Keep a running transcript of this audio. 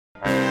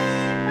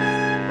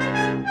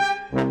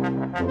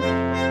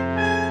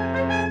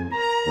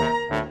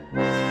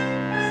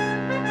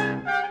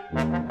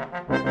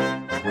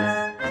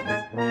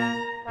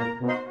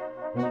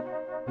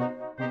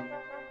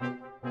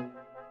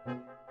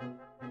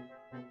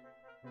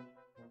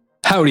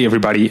Howdy,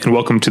 everybody, and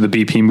welcome to the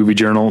BP Movie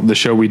Journal, the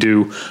show we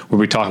do where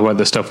we talk about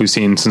the stuff we've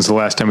seen since the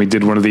last time we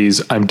did one of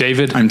these. I'm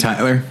David. I'm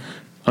Tyler.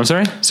 I'm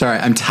sorry? Sorry,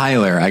 I'm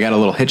Tyler. I got a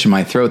little hitch in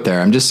my throat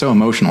there. I'm just so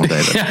emotional,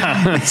 David.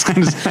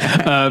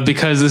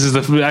 Because this is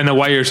I know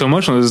why you're so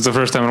emotional. This is the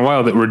first time in a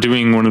while that we're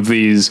doing one of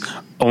these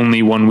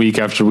only 1 week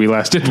after we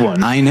last did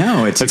one. I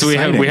know. It's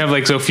exciting. We have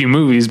like so few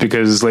movies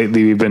because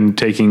lately we've been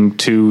taking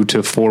 2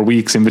 to 4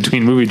 weeks in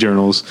between movie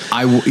journals.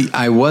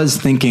 I was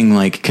thinking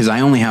because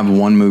I only have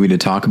one movie to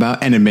talk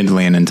about, and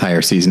admittedly an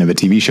entire season of a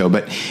TV show,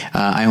 but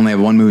I only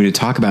have one movie to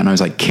talk about, and I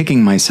was like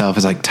kicking myself. I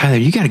was like, Tyler,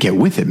 you got to get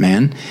with it,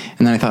 man.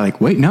 And then I thought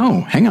wait,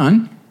 no, hang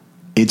on.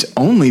 It's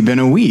only been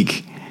a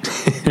week.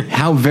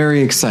 How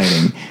very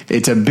exciting.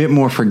 It's a bit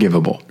more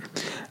forgivable.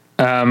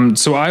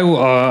 So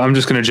I'm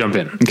just going to jump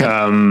in.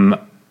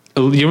 Okay.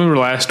 You remember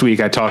last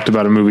week I talked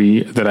about a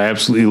movie that I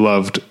absolutely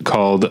loved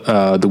called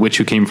The Witch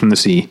Who Came from the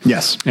Sea.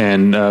 Yes.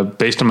 And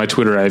based on my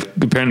Twitter, I've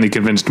apparently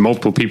convinced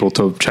multiple people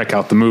to check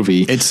out the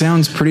movie. It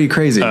sounds pretty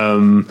crazy.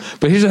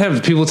 But here's what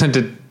happens. People tend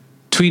to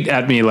tweet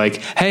at me like,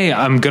 hey,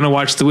 I'm going to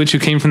watch The Witch Who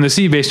Came from the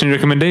Sea based on your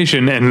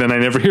recommendation. And then I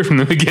never hear from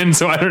them again.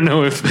 So I don't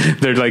know if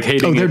they're like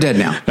hating Oh, they're dead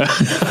now.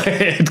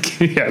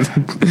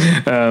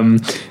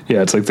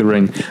 Yeah, it's like The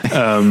Ring.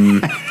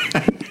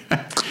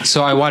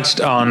 So I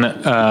watched on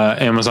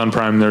Amazon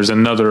Prime, there's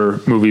another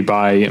movie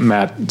by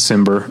Matt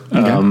Cimber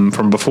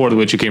from before The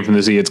Witch Who Came from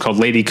the Sea. It's called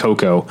Lady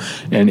Coco.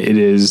 And it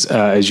is,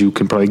 as you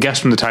can probably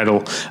guess from the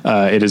title,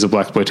 it is a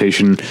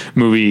blaxploitation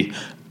movie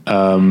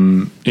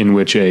in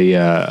which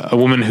a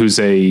woman who's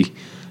I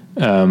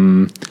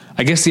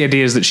guess the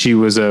idea is that she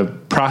was a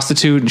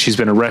prostitute and she's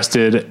been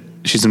arrested.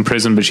 She's in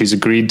prison, but she's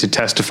agreed to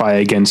testify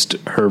against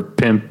her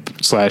pimp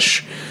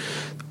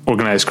 /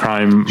 organized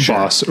crime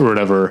boss or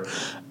whatever.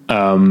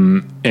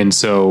 And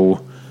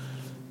so,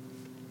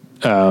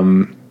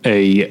 and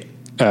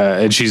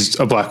she's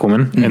a black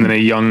woman, and then a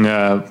young,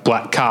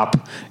 black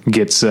cop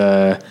gets,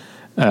 the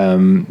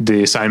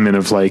assignment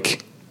of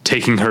like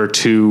taking her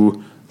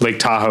to Lake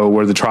Tahoe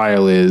where the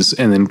trial is,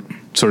 and then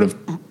sort of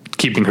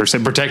keeping her,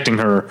 protecting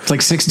her. It's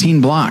like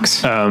 16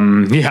 blocks.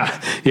 Yeah.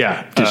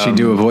 Does she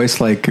do a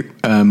voice like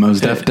Mos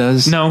Def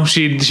does? No,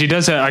 she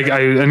does have,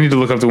 I need to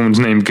look up the woman's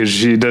name because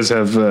she does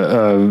have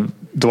a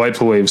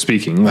delightful way of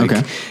speaking. Like,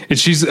 okay.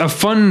 She's a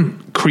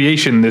fun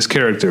creation, this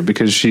character,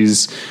 because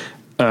she's,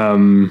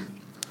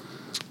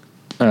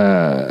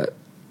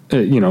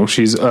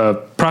 she's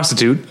a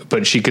prostitute,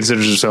 but she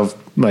considers herself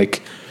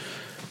like,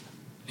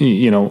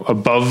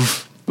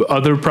 above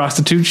other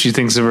prostitutes. She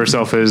thinks of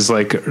herself as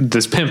like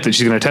this pimp that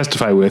she's going to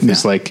testify with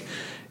is like,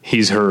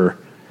 he's her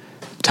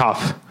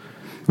top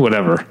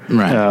whatever.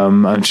 Right.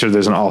 I'm sure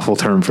there's an awful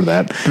term for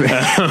that.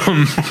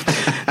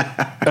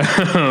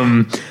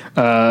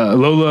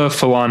 Lola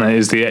Falana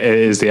is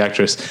the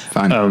actress.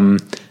 Fine.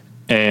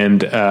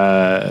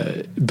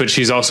 But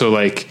she's also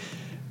like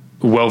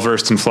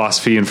well-versed in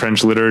philosophy and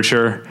French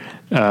literature.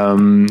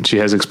 She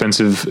has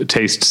expensive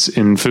tastes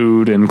in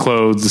food and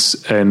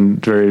clothes and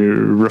very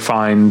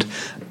refined.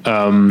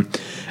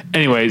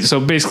 Anyway, so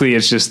basically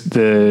it's just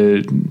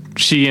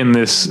she and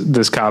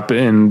this cop,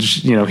 and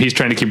he's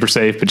trying to keep her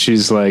safe, but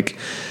she's like,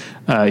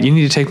 you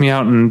need to take me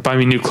out and buy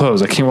me new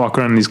clothes. I can't walk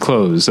around in these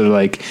clothes. So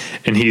like,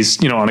 and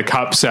he's, on a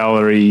cop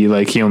salary,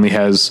 like he's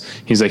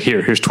like,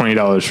 here's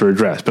 $20 for a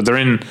dress, but they're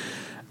in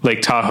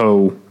Lake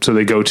Tahoe. So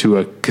they go to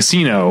a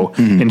casino,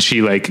 and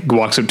she like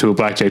walks up to a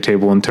blackjack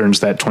table and turns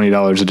that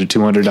 $20 into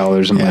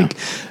 $200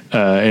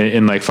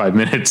 in like 5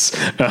 minutes.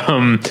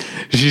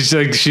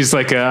 She's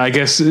like, I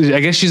guess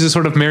she's a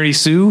sort of Mary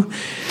Sue.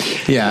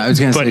 Yeah. I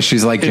was going to say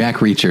she's like Jack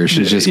Reacher.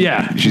 She's just,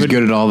 she's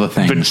good at all the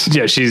things. But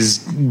yeah, she's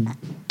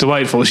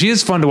delightful. She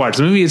is fun to watch.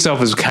 The movie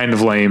itself is kind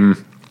of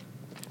lame.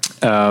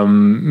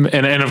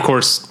 And of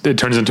course it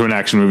turns into an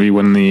action movie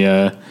when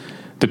the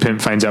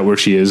pimp finds out where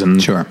she is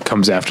and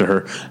comes after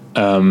her.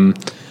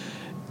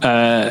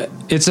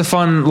 It's a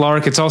fun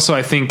lark. It's also,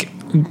 I think,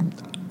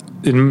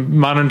 in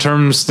modern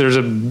terms, there's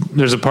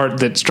a part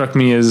that struck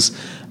me as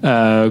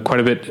quite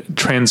a bit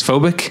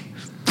transphobic,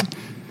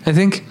 I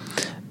think.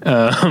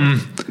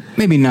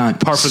 Maybe not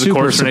par for the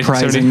course.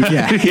 Surprising.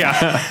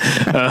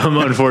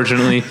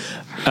 Unfortunately,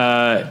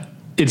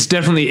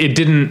 it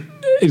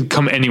didn't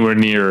come anywhere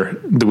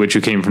near The Witch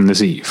Who Came from the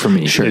Sea for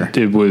me. Sure.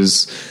 It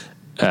was.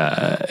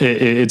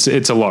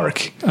 It's a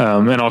lark.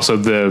 And also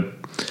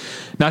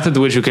not that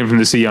The Witch Who Came from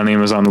the Sea on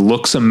Amazon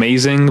looks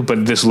amazing,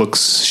 but this looks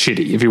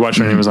shitty. If you watch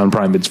it on Amazon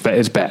Prime, it's bad.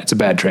 It's a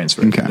bad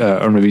transfer.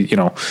 Okay. Or maybe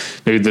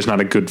there's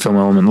not a good film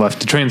element left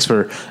to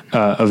transfer,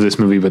 of this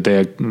movie, but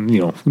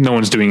no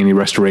one's doing any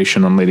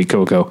restoration on Lady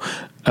Coco.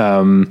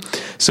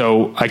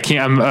 So I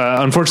can't,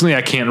 unfortunately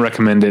I can't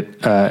recommend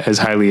it, as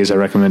highly as I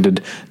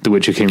recommended The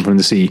Witch Who Came from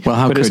the Sea.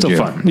 Well, but it's still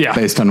fun. Yeah.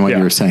 Based on what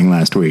you were saying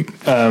last week.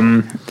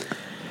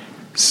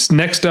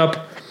 Next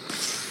up,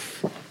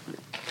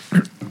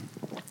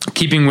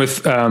 keeping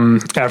with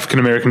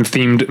African-American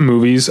themed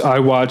movies, I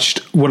watched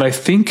what I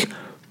think,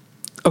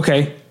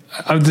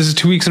 this is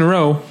 2 weeks in a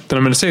row that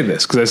I'm going to say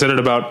this, because I said it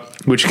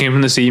about Witch Came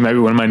from the Sea, might be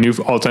one of my new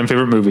all-time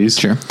favorite movies.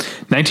 Sure.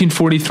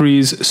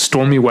 1943's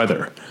Stormy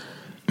Weather.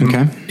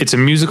 Okay. It's a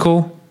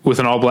musical with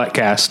an all black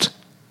cast,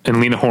 and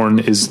Lena Horne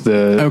is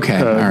the all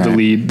right. the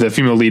lead, the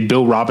female lead.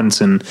 Bill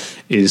Robinson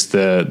is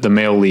the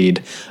male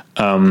lead.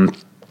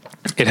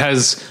 It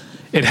has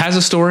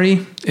a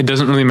story. It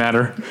doesn't really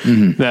matter.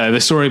 The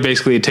story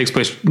basically, it takes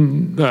place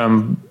between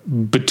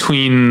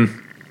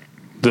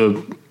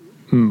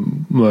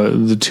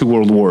the two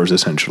world wars,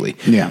 essentially.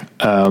 Yeah.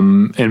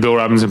 And Bill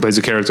Robinson plays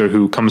a character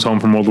who comes home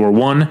from World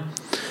War I,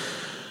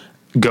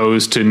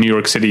 goes to New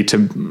York City to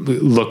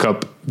look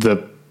up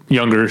the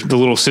younger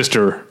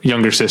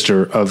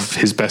sister of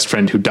his best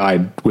friend who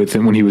died with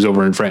him when he was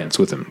over in France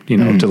with him,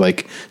 to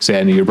like say,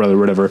 I knew your brother or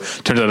whatever.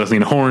 Turns out it's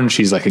Lena Horne.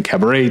 She's like a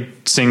cabaret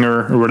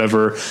singer or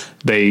whatever.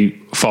 They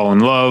fall in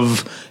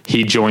love.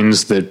 He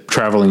joins the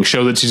traveling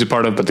show that she's a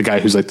part of, but the guy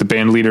who's like the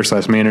band leader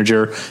 /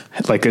 manager,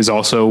 like has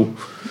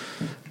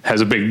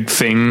a big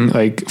thing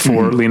like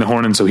for Lena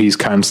Horne. And so he's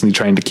constantly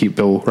trying to keep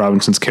Bill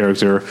Robinson's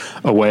character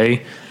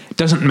away. It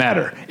doesn't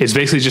matter. It's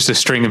basically just a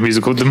string of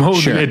musical. The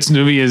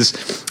movie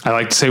is, I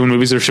like to say when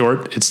movies are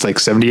short, it's like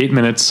 78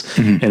 minutes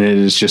and it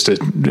is just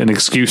an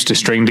excuse to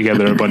string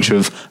together a bunch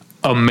of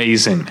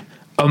amazing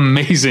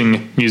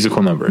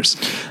musical numbers.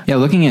 Yeah.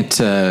 Looking at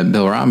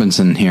Bill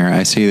Robinson here,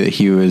 I see that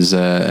he was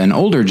an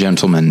older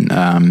gentleman.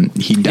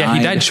 He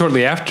died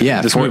shortly after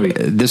this movie.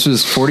 This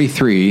was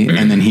 43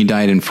 and then he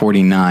died in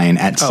 49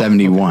 at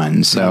 71.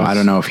 Okay. So I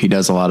don't know if he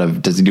does he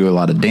do a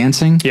lot of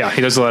dancing? Yeah,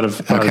 he does a lot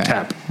of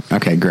tap.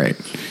 Okay, great.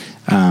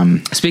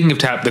 Speaking of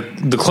tap,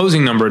 the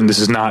closing number, and this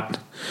is not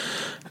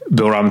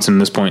Bill Robinson in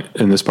this part.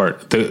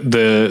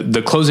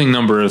 The closing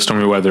number of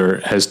Stormy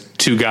Weather has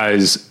two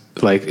guys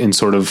like in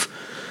sort of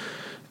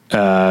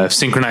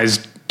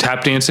synchronized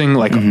tap dancing,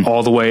 like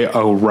all the way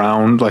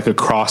around, like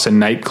across a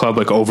nightclub,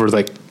 like over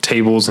like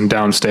tables and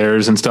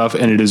downstairs and stuff.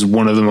 And it is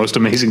one of the most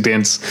amazing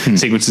dance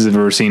sequences I've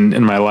ever seen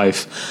in my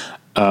life.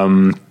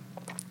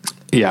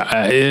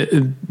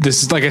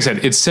 This is, like I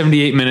said, it's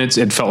 78 minutes.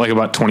 It felt like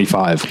about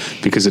 25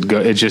 because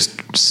it just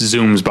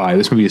zooms by.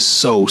 This movie is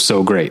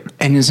so great.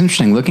 And it's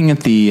interesting looking at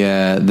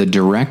the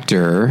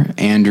director,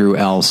 Andrew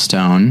L.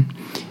 Stone.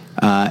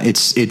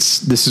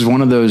 This is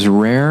one of those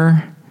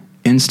rare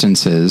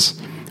instances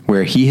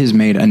where he has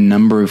made a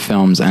number of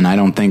films and I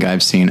don't think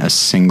I've seen a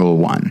single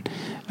one.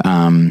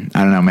 I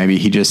don't know, maybe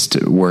he just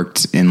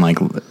worked in like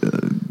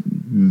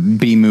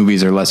B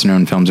movies or lesser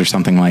known films or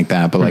something like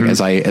that. But like as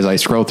I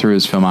scroll through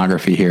his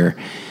filmography here,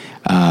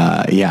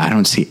 I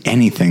don't see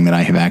anything that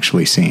I have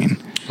actually seen.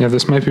 Yeah,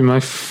 this might be my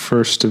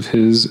first of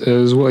his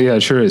as well. Yeah,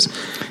 it sure is.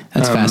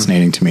 That's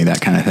fascinating to me,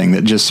 that kind of thing,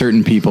 that just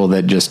certain people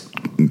that just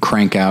not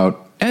crank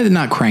out,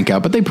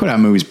 but they put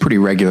out movies pretty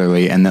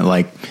regularly and that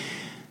like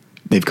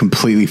they've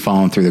completely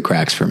fallen through the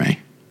cracks for me.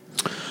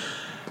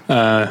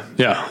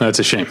 Yeah, that's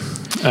a shame.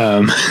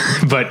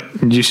 But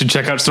you should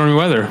check out Stormy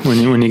Weather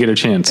when you get a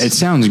chance. It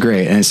sounds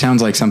great. And it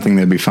sounds like something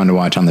that'd be fun to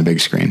watch on the big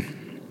screen.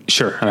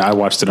 Sure. I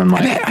watched it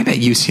online. I bet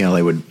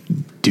UCLA would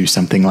do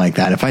something like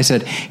that. If I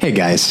said, hey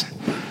guys,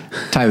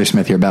 Tyler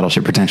Smith here,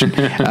 Battleship Pretension.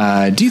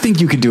 Do you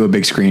think you could do a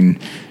big screen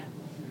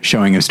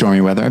showing of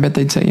Stormy Weather? I bet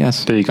they'd say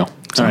yes. There you go.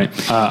 All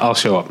right. I'll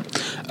show up.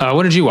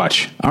 What did you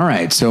watch? All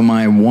right. So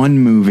my one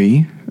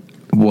movie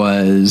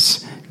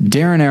was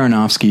Darren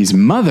Aronofsky's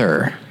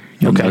Mother.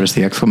 You'll notice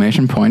the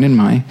exclamation point in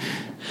my...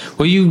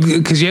 Well,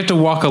 because you have to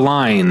walk a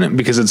line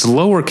because it's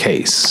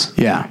lowercase.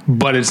 Yeah.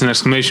 But it's an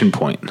exclamation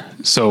point.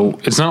 So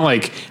it's not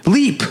like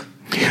leap.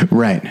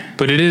 Right.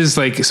 But it is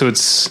like, so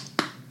it's...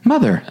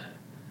 Mother.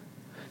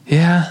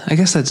 Yeah, I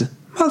guess that's...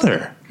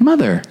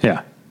 Mother.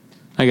 Yeah.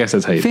 I guess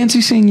that's how you... Fancy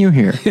seeing you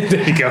here.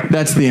 There you go.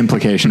 That's the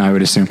implication, I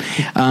would assume.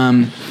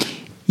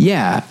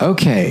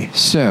 Okay.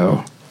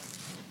 So,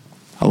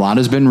 a lot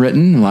has been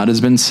written. A lot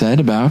has been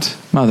said about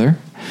Mother.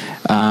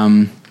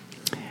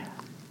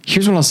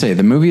 Here's what I'll say.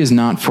 The movie is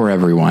not for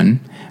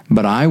everyone,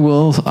 but I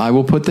will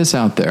put this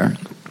out there.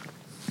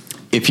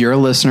 If you're a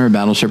listener of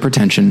Battleship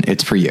Pretension,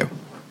 it's for you.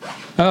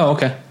 Oh,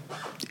 okay.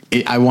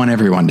 I want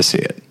everyone to see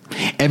it.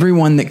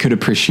 Everyone that could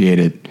appreciate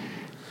it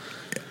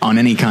on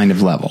any kind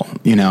of level.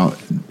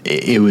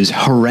 It was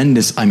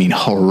horrendous. I mean,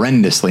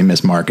 horrendously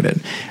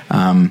mismarketed.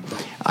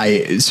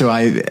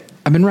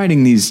 I've been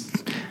writing these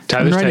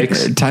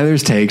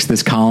Tyler's Takes,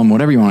 this column,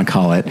 whatever you want to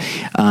call it.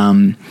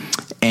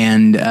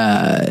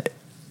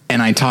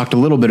 And I talked a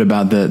little bit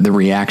about the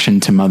reaction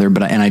to Mother,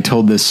 and I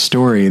told this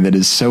story that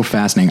is so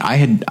fascinating.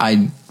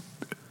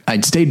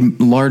 I'd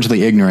stayed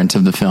largely ignorant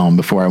of the film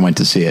before I went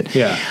to see it.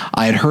 Yeah.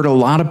 I had heard a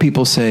lot of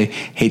people say,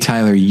 hey,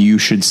 Tyler, you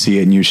should see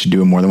it and you should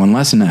do a More Than One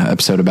Lesson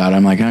episode about it.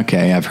 I'm like,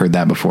 okay, I've heard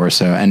that before.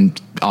 And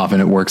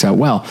often it works out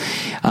well.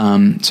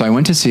 So I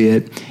went to see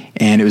it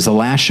and it was the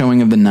last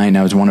showing of the night and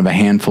I was one of a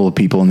handful of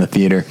people in the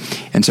theater.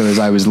 And so as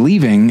I was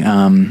leaving,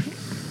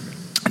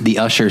 the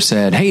usher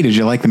said, hey, did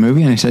you like the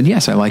movie? And I said,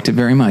 yes, I liked it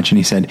very much. And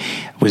he said,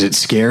 was it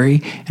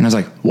scary? And I was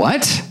like,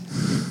 what?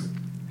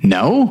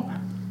 No.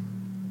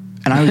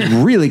 And I was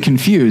really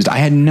confused. I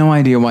had no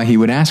idea why he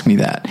would ask me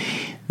that.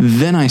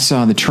 Then I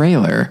saw the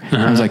trailer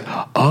and I was like,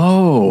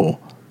 oh,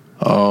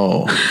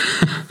 oh,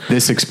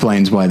 this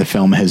explains why the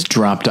film has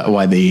dropped,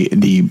 why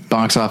the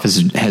box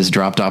office has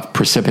dropped off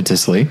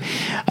precipitously.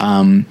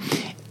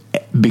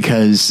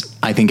 Because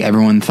I think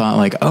everyone thought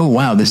like, oh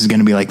wow, this is going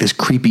to be like this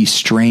creepy,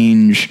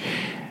 strange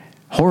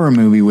horror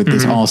movie with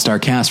this all-star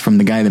cast from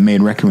the guy that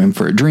made Requiem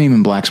for a Dream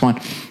and Black Swan.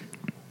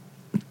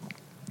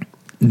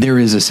 There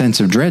is a sense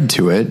of dread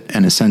to it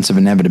and a sense of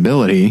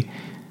inevitability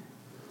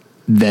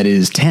that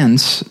is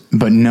tense,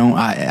 but no,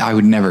 I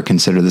would never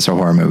consider this a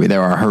horror movie.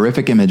 There are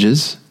horrific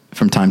images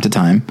from time to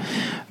time,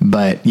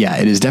 but yeah,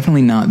 it is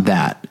definitely not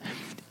that.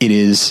 It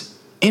is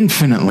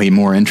infinitely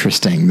more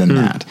interesting than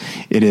that.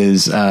 It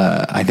is,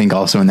 I think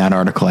also in that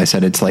article I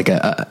said it's like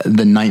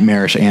the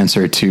nightmarish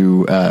answer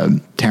to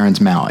Terrence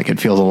Malick. It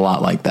feels a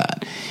lot like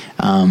that.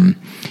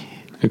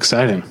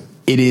 Exciting.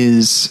 It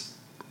is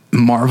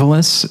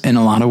marvelous in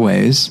a lot of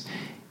ways.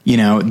 You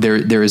know,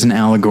 there is an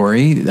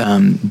allegory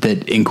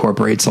that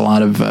incorporates a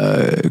lot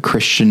of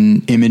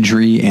Christian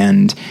imagery,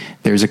 and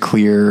there's a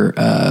clear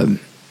God,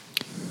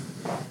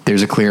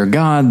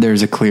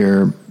 there's a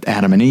clear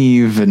Adam and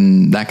Eve,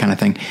 and that kind of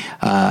thing.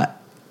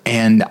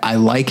 And I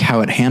like how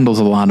it handles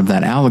a lot of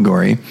that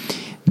allegory.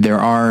 There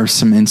are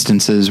some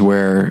instances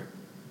where,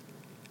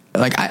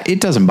 like, it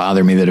doesn't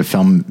bother me that a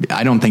film,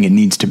 I don't think it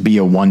needs to be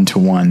a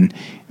one-to-one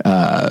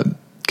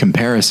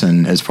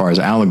comparison as far as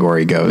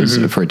allegory goes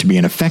for it to be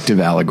an effective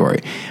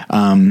allegory.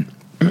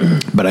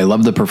 But I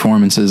love the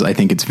performances. I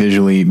think it's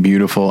visually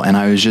beautiful. And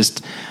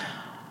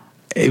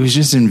it was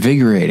just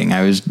invigorating.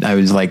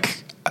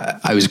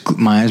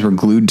 My eyes were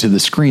glued to the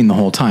screen the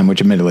whole time,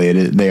 which admittedly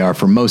they are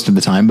for most of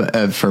the time,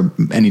 but for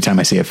any time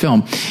I see a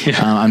film,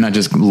 I'm not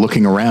just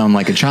looking around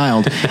like a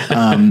child.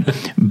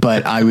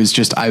 But I was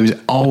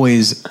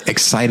always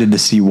excited to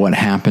see what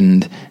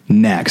happened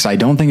next. I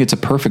don't think it's a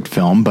perfect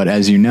film, but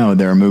as you know,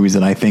 there are movies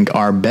that I think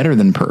are better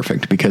than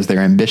perfect because they're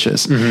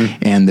ambitious,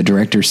 and the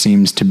director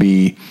seems to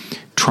be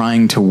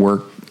trying to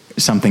work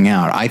something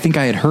out. I think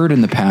I had heard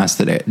in the past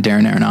that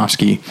Darren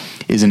Aronofsky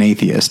is an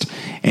atheist,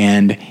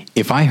 and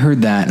if I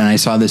heard that and I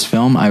saw this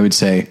film, I would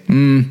say,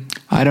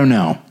 I don't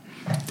know.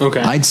 Okay.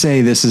 I'd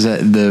say this is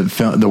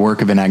the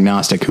work of an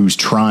agnostic who's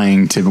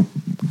trying to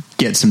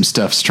get some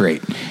stuff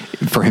straight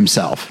for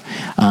himself.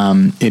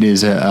 It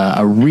is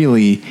a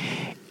really,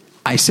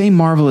 I say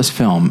marvelous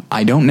film.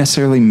 I don't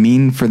necessarily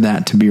mean for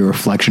that to be a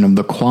reflection of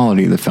the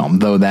quality of the film,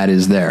 though that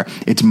is there.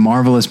 It's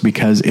marvelous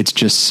because it's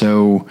just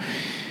so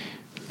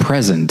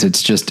present.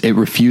 It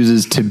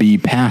refuses to be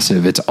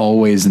passive. It's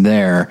always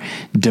there,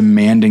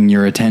 demanding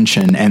your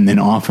attention and then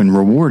often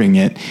rewarding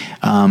it.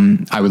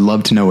 I would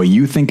love to know what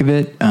you think of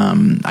it.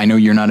 I know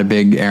you're not a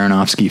big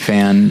Aronofsky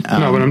fan.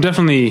 No, but I'm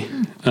definitely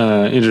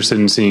interested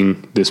in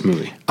seeing this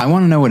movie. I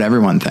want to know what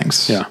everyone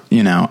thinks. Yeah.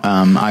 You know,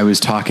 I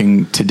was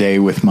talking today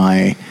with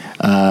my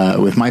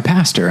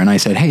pastor, and I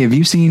said, hey, have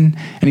you seen,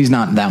 and he's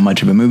not that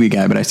much of a movie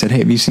guy, but I said, hey,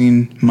 have you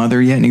seen Mother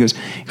yet? And he goes,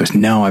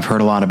 no, I've heard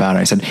a lot about it.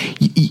 I said,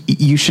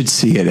 you should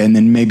see it. And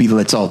then maybe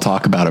let's all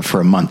talk about it for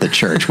a month at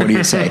church. What do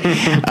you say?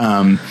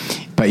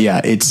 But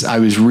yeah, I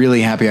was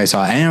really happy I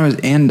saw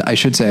it. And I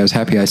should say I was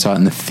happy I saw it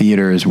in the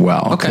theater as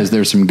well. Because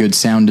there's some good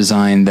sound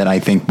design that I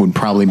think would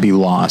probably be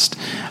lost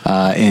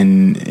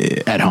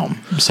at home.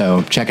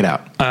 So check it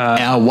out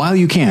while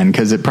you can,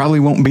 because it probably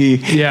won't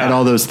be at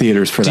all those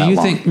theaters for that long.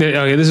 Do you think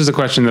this is a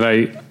question that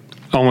I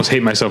almost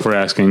hate myself for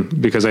asking,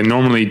 because I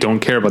normally don't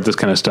care about this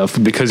kind of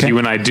stuff, because you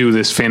and I do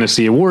this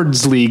fantasy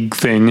awards league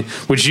thing,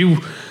 which you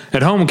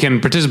at home can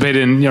participate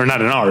in, or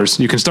not in ours.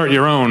 You can start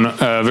your own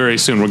very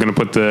soon. We're going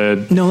to put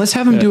let's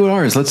have them do it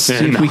ours. Let's see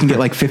if we can get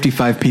like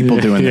 55 people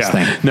doing this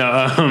thing.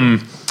 No,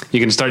 you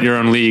can start your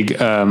own league.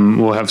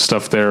 We'll have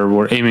stuff there.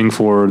 We're aiming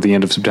for the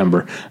end of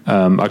September,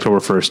 October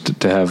 1st,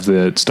 to have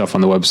the stuff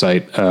on the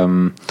website.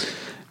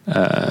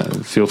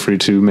 Feel free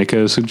to make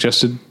a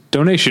suggested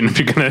donation if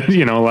you're going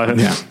to, a lot of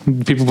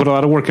people put a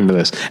lot of work into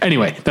this.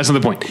 Anyway, that's not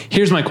the point.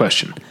 Here's my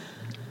question.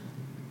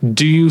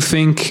 Do you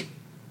think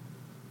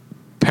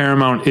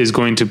Paramount is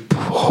going to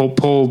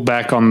pull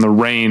back on the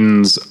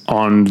reins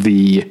on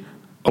the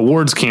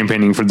awards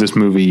campaigning for this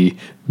movie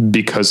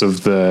because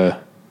of the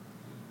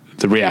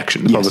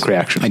reaction, the public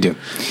reaction? I do.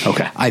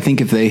 Okay. I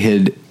think if they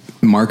had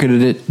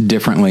marketed it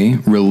differently,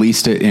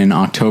 released it in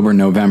October,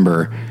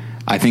 November,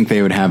 I think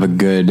they would have a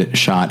good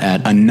shot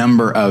at a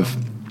number of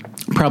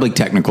probably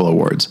technical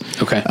awards,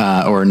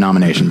 or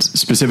nominations,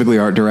 specifically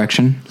art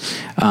direction.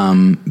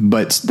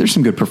 But there's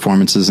some good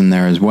performances in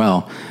there as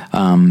well.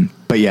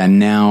 But yeah,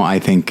 now I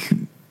think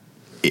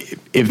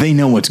if they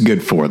know what's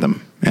good for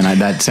them, and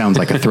that sounds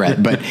like a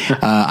threat, but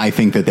I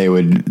think that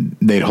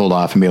they'd hold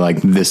off and be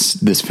like,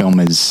 this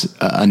film is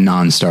a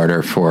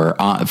non-starter for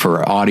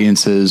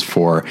audiences,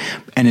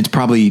 and it's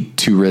probably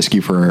too risky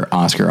for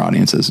Oscar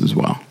audiences as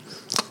well.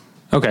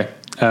 Okay.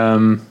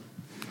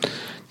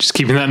 Just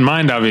keeping that in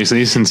mind,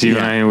 obviously, since you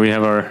and I, we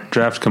have our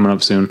draft coming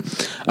up soon.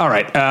 All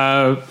right.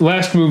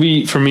 Last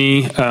movie for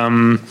me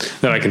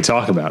that I can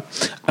talk about.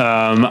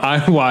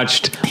 I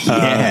watched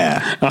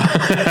on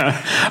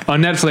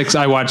Netflix.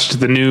 I watched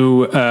the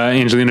new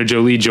Angelina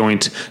Jolie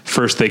joint,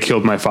 First They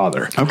Killed My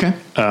Father. Okay.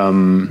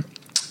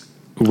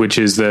 which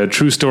is the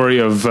true story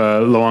of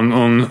Loang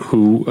Ung,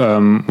 who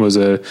was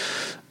the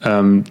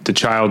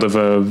child of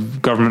a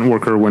government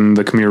worker when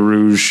the Khmer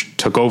Rouge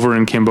took over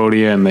in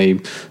Cambodia, and they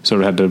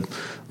sort of had to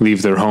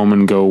leave their home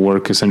and go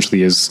work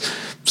essentially as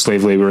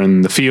slave labor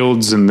in the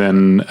fields. And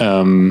then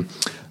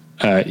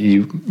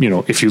you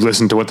know, if you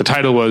listen to what the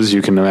title was,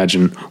 you can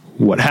imagine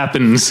what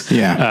happens.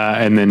 Yeah.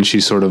 And then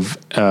she sort of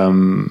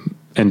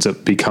ends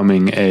up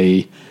becoming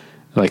a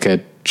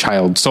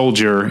child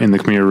soldier in the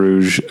Khmer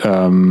Rouge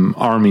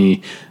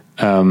army.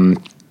 And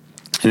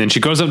then she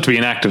grows up to be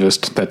an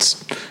activist.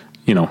 That's,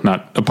 you know,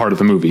 not a part of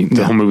the movie.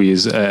 The whole movie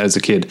is as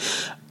a kid.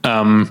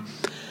 And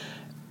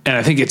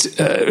I think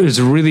it's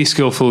really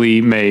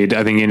skillfully made.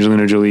 I think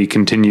Angelina Jolie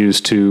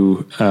continues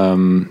to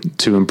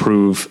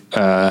improve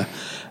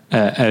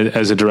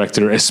as a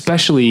director,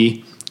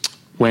 especially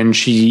when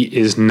she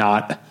is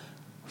not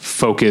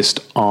focused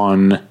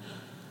on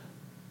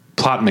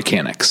plot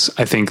mechanics.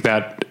 I think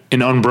that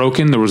in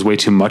Unbroken, there was way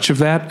too much of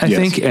that, I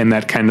think, and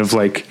that kind of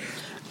like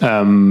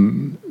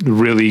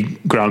really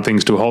ground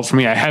things to a halt for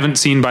me. I haven't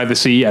seen By the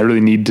Sea. I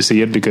really need to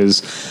see it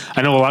because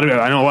I know a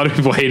lot of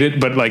people hate it,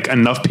 but like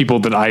enough people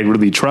that I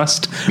really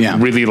trust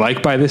really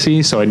like By the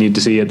Sea, so I need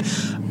to see it.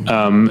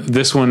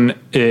 This one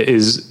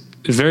is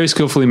very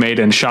skillfully made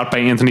and shot by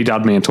Anthony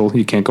Dodd Mantle.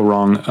 You can't go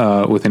wrong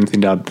with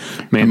Anthony Dodd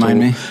Mantle. Remind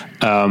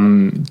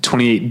me.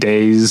 28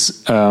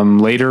 days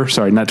later.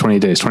 Sorry, not 28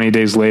 days. 28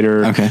 days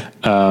later. Okay.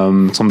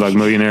 Slumdog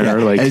Millionaire. I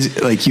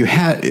was like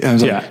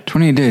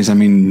 28 days. I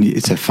mean,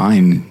 it's a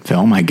fine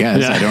film, I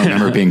guess. I don't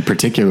remember it being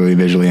particularly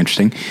visually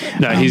interesting.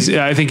 No,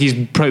 I think he's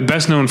probably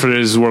best known for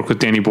his work with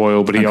Danny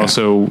Boyle, but he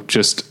also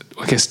just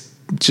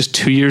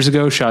 2 years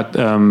ago shot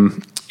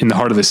In the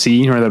Heart of the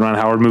Sea, or that Ron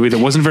Howard movie that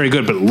wasn't very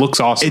good, but it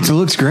looks awesome. It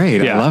looks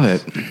great. I love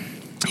it.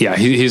 Yeah,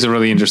 he's a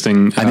really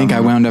interesting. I think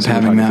I wound up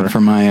having that for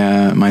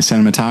my my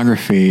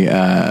cinematography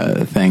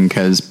thing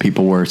because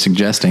people were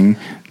suggesting,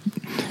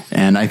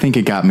 and I think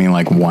it got me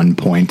like 1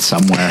 point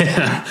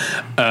somewhere.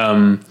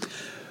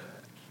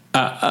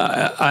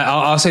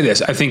 I'll say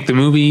this: I think the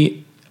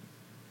movie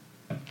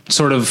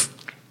sort of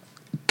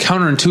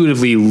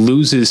counterintuitively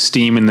loses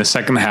steam in the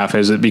second half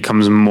as it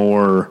becomes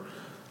more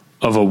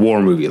of a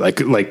war movie. Like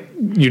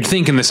you'd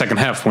think in the second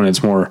half when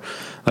it's more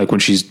like when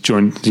she's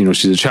joined, you know,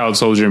 she's a child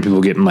soldier and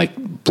people getting like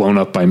blown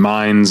up by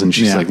mines and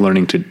she's like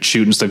learning to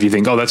shoot and stuff. You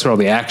think, oh, that's where all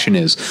the action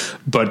is.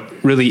 But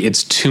really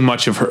it's too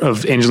much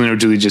of Angelina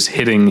Jolie just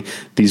hitting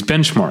these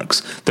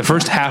benchmarks. The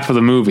first half of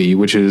the movie,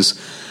 which is,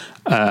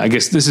 I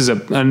guess this is I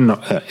don't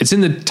know, it's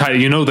in the title,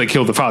 you know, they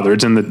killed the father.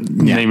 It's in the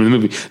name of the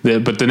movie.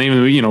 But the name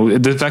of the, you know,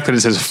 the fact that it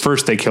says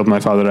first they killed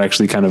my father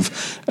actually kind of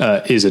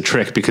is a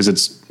trick because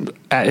it's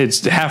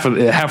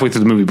halfway through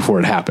the movie before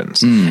it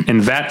happens.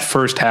 And that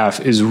first half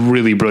is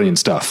really brilliant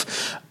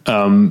stuff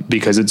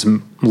because it's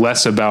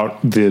less about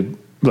the,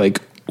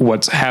 like,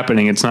 what's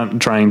happening. It's not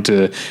trying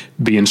to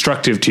be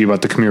instructive to you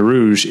about the Khmer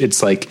Rouge.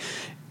 It's like,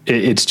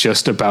 it's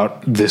just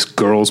about this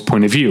girl's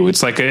point of view.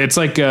 It's like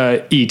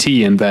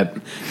E.T. in that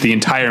the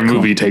entire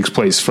movie takes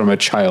place from a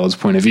child's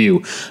point of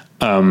view.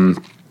 But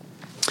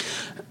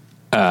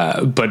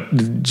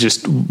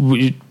just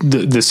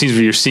the scenes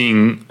where you're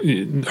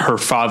seeing her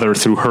father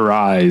through her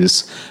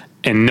eyes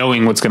and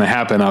knowing what's going to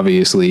happen,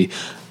 obviously,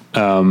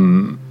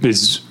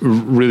 is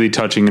really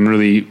touching and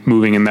really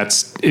moving. And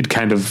that's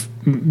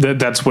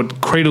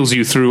what cradles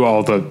you through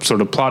all the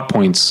sort of plot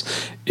points,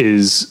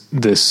 is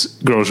this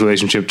girl's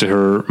relationship to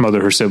her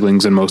mother, her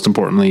siblings, and most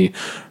importantly,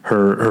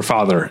 her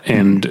father.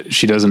 And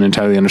she doesn't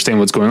entirely understand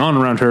what's going on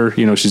around her.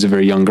 You know, she's a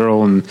very young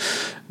girl and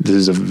this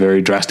is a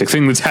very drastic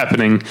thing that's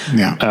happening.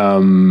 Yeah.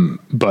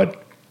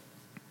 But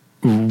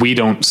we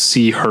don't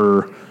see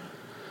her,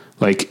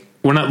 like,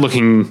 we're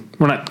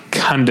not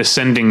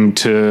condescending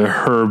to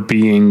her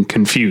being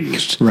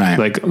confused. Right.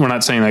 Like, we're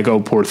not saying like, oh,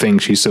 poor thing,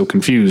 she's so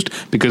confused,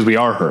 because we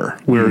are her.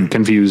 We're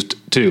confused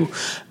too.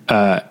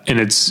 And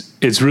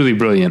it's really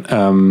brilliant.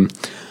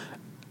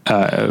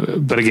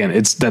 But again,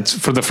 that's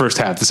for the first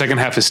half. The second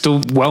half is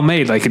still well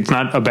made. Like, it's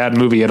not a bad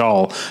movie at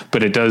all,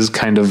 but it does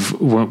kind of,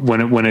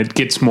 when it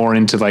gets more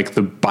into like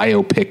the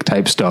biopic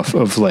type stuff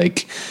of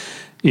like,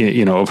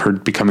 you know, of her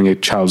becoming a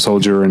child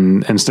soldier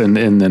and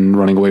then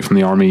running away from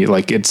the army,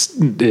 like it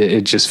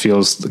just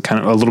feels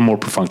kind of a little more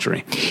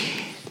perfunctory.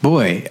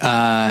 Boy,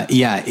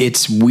 yeah,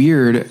 it's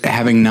weird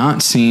having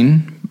not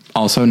seen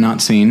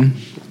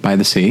By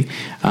the Sea,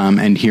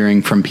 and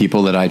hearing from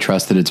people that I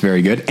trust that it's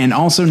very good, and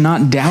also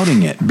not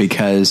doubting it,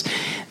 because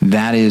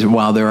that is,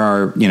 while there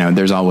are, you know,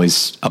 there's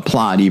always a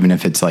plot, even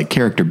if it's like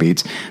character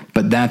beats,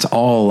 but that's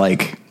all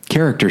like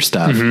character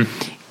stuff.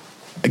 Mm-hmm.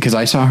 Because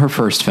I saw her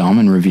first film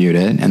and reviewed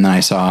it, and then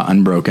I saw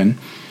Unbroken,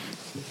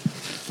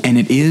 and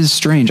it is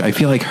strange. I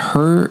feel like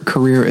her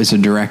career as a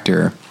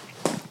director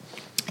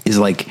is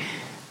like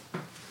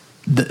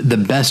the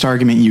best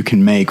argument you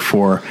can make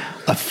for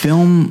a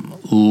film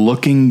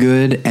looking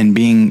good and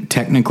being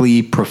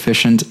technically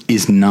proficient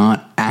is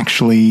not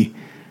actually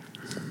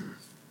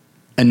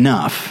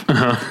enough.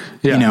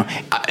 Yeah. You know,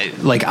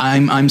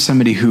 I'm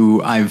somebody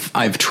who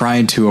I've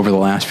tried to, over the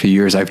last few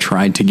years, I've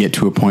tried to get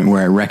to a point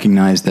where I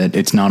recognize that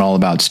it's not all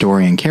about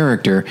story and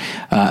character,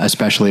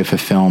 especially if a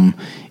film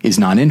is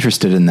not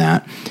interested in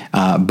that.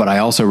 But I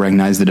also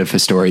recognize that if a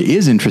story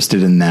is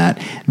interested in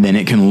that, then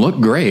it can look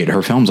great.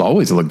 Her films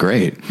always look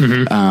great.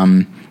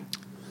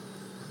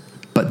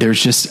 But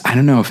there's just, I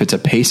don't know if it's a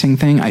pacing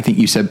thing. I think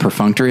you said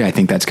perfunctory. I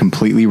think that's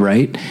completely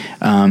right.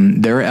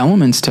 There are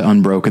elements to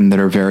Unbroken that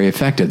are very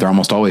effective. They're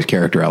almost always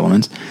character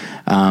elements.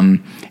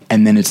 And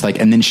then it's like,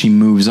 and then she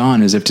moves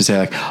on as if to say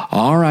like,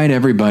 all right,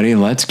 everybody,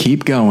 let's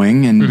keep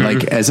going. And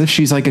like, as if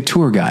she's like a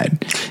tour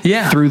guide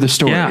through the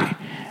story. Yeah.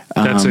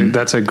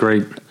 That's a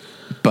great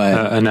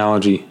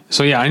analogy.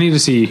 So yeah, I need to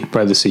see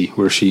By the Sea,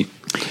 where she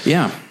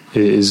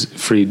is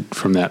freed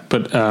from that.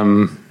 But,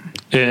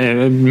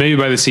 maybe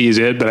By the Sea is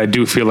it, but I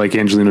do feel like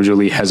Angelina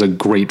Jolie has a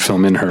great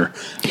film in her.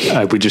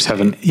 We just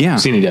haven't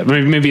seen it yet.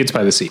 Maybe it's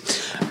By the Sea.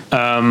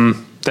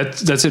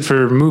 That's it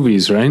for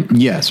movies, right?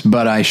 Yes,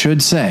 but I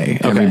should say,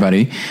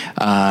 everybody,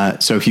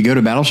 so if you go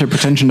to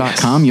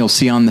battleshippretension.com, you'll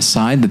see on the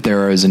side that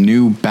there is a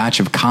new batch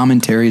of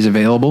commentaries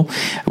available.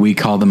 We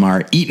call them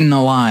our Eaten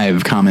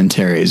Alive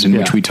commentaries, in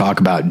which we talk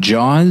about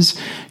Jaws,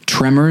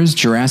 Tremors,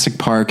 Jurassic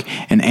Park,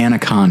 and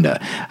Anaconda.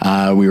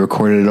 We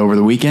recorded it over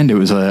the weekend. It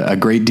was a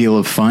great deal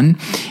of fun.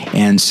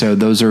 And so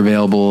those are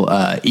available,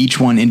 each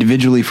one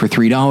individually for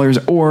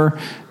 $3, or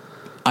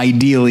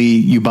ideally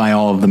you buy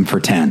all of them for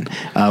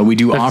 $10. We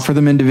do offer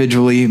them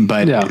individually,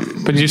 but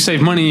you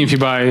save money if you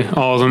buy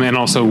all of them, and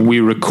also we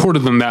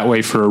recorded them that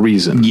way for a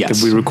reason. Yes,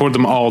 if we record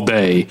them all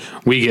day,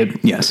 we get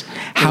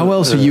How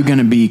else are you going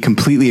to be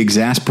completely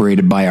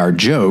exasperated by our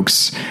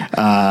jokes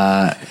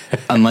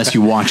unless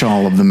you watch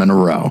all of them in a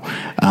row?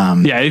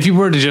 If you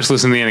were to just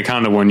listen to the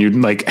Anaconda one, you'd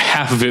like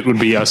half of it would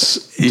be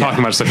us talking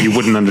about stuff you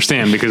wouldn't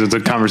understand, because it's a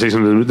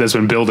conversation that's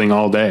been building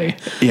all day.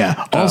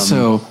 Yeah.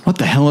 Also, what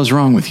the hell is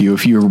wrong with you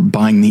if you're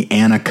buying the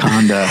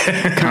Anaconda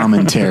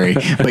commentary,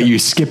 but you're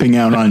skipping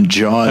out on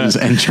Jaws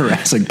and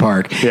Jurassic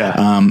Park?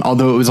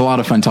 Although it was a lot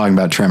of fun talking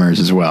about Tremors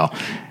as well.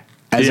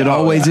 As it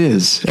always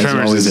is.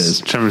 Tremors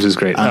is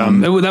great.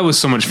 That was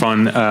so much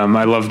fun.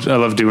 I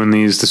love doing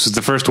these. This was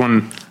the first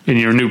one in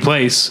your new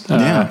place.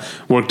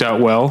 Worked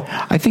out well.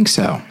 I think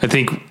so. I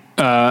think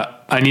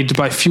I need to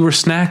buy fewer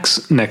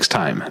snacks next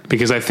time,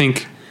 because I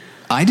think...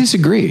 I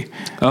disagree.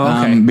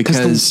 Oh, okay.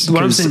 Because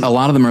a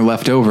lot of them are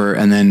left over,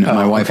 and then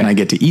my wife and I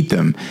get to eat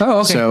them. Oh,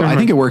 okay. So I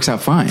think it works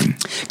out fine.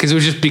 Because it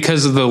was just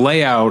because of the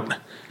layout,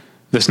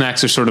 the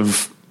snacks are sort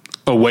of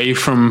away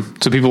from,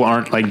 so people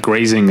aren't like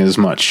grazing as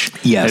much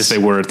as they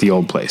were at the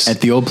old place.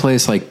 At the old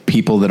place, like,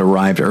 people that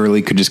arrived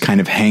early could just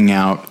kind of hang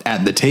out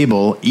at the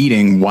table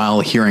eating while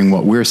hearing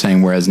what we're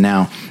saying, whereas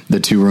now the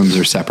two rooms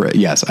are separate.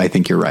 Yes, I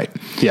think you're right.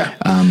 Yeah.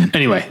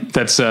 Anyway,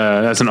 that's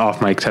an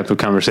off mic type of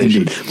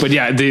conversation. Indeed. But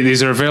yeah,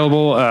 these are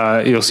available.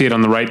 You'll see it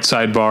on the right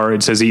sidebar.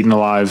 It says Eaten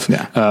Alive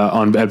at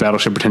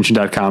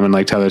battleshippretension.com. And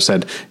like Tyler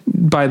said,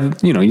 you buy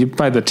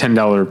the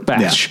 $10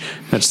 batch. Yeah.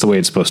 That's the way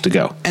it's supposed to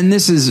go. And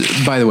this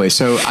is, by the way,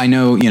 so I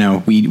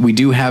know, we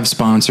do have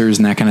sponsors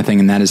and that kind of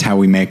thing, and that is how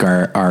we make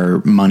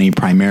our money,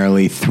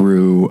 primarily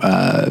through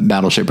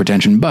Battleship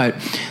Pretension. But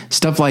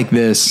stuff like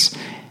this,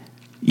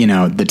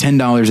 the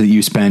 $10 that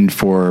you spend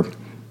for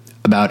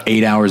about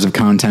 8 hours of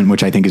content,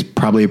 which I think is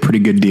probably a pretty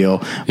good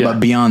deal. Yeah.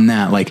 But beyond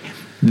that, like,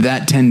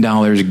 that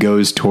 $10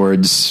 goes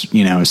towards,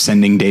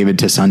 sending David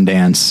to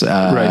Sundance,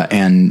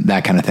 and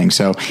that kind of thing.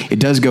 So it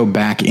does go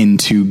back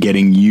into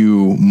getting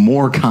you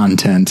more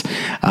content.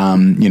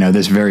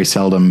 This very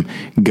seldom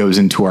goes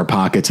into our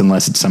pockets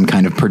unless it's some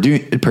kind of per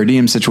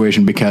diem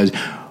situation, because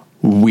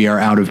we are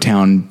out of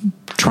town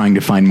trying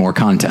to find more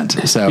content.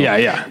 So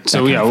this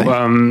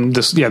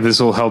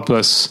will help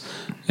us.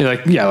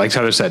 Like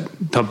Tyler said,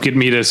 help get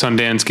me to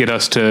Sundance, get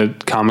us to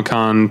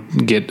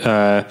Comic-Con,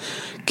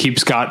 keep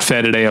Scott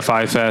fed at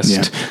AFI Fest.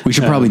 Yeah. We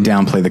should probably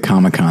downplay the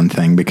Comic-Con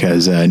thing,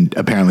 because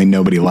apparently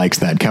nobody likes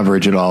that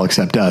coverage at all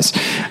except us.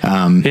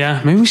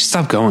 Maybe we should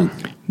stop going.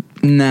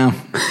 No.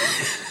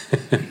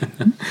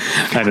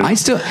 I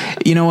still,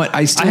 you know what?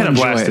 I had a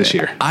blast this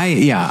year.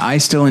 I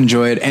still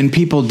enjoy it, and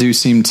people do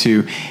seem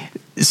to.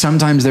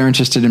 Sometimes they're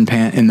interested in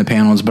the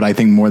panels, but I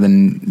think more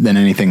than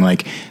anything,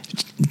 like,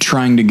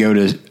 trying to go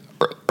to,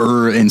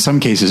 in some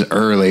cases,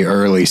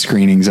 early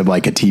screenings of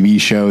like a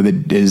TV show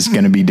that is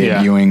going to be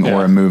debuting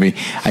or a movie.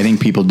 I think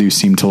people do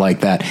seem to like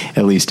that,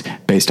 at least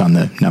based on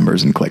the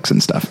numbers and clicks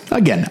and stuff.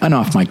 Again, an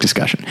off mic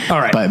discussion. All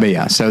right. But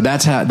yeah, so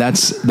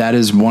that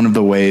is one of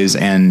the ways,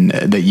 and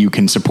that you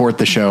can support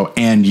the show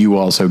and you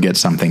also get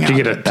something out.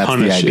 You get a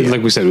ton of shit.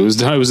 Like we said, it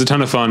was a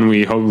ton of fun.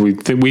 We hope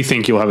we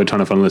think you'll have a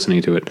ton of fun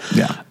listening to it.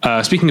 Yeah.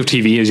 Speaking of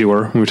TV, as you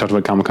were when we talked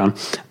about Comic-Con,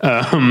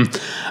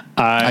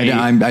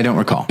 I don't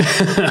recall.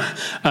 The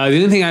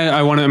only thing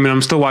I want to,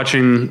 I'm still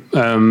watching,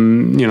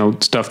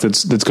 stuff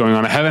that's going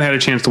on. I haven't had a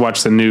chance to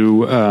watch the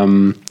new,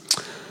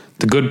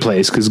 The Good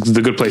Place, because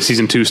The Good Place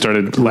season 2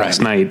 started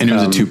last night. And it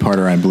was a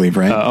two-parter, I believe,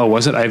 right?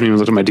 Was it? I haven't even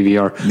looked at my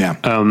DVR. Yeah.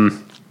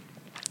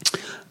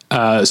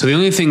 So the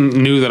only thing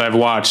new that I've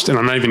watched, and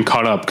I'm not even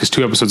caught up because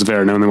 2 episodes have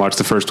aired, and I only watched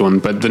the first one,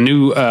 but the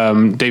new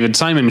David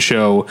Simon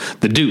show,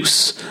 The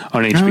Deuce,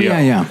 on HBO. Oh,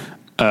 yeah.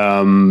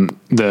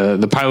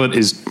 The pilot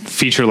is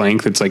feature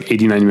length. It's like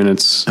 89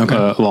 minutes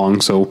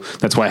long. So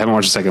that's why I haven't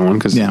watched the second one,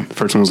 because the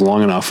first one was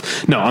long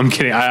enough. No, I'm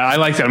kidding. I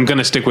like that. I'm going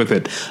to stick with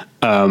it.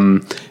 I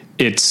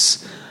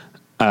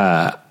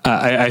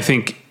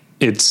think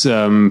it's,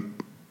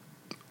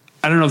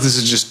 I don't know if this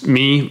is just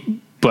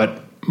me, but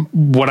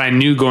what I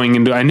knew going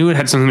into, I knew it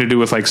had something to do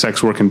with like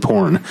sex work and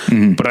porn,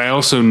 but I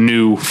also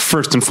knew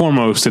first and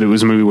foremost that it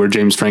was a movie where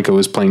James Franco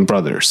was playing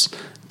brothers.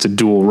 It's a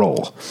dual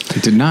role. I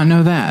did not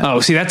know that. Oh,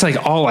 see, that's like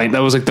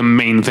that was like the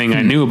main thing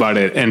I knew about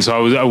it. And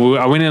so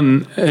I went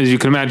in, as you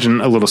can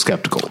imagine, a little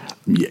skeptical.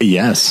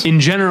 Yes. In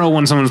general,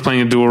 when someone's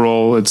playing a dual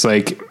role, it's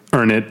like,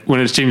 earn it. When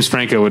it's James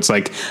Franco, it's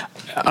like,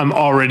 I'm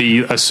already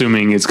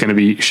assuming it's going to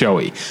be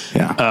showy.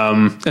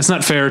 Yeah. That's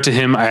not fair to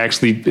him.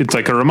 It's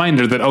like a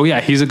reminder that, oh yeah,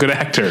 he's a good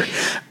actor.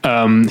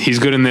 He's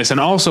good in this.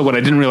 And also what I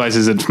didn't realize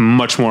is it's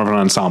much more of an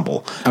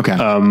ensemble. Okay.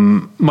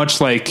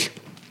 Much like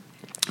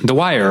The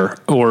Wire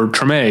or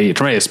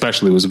Treme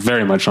especially was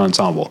very much an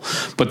ensemble,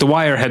 but The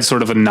Wire had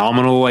sort of a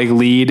nominal like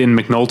lead in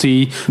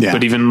McNulty,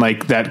 but even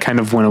like that kind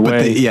of went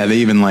away. They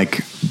even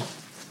like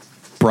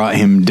brought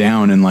him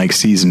down in like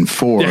season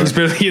 4. Yeah, he's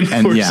barely in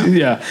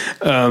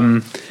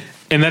the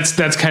and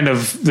that's kind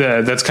of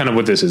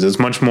what this is. It's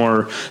much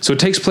more. So it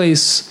takes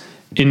place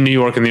in New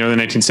York in the early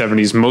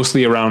 1970s,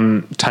 mostly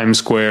around Times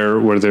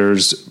Square, where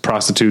there's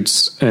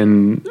prostitutes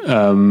and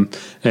so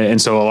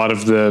a lot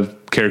of the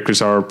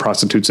characters are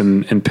prostitutes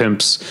and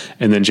pimps.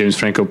 And then James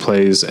Franco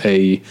plays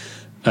a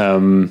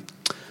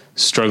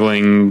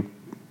struggling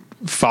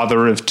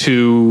father of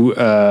 2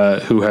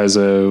 who has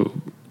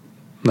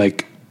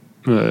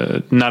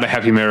not a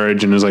happy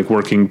marriage and is like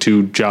working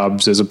 2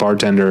 jobs as a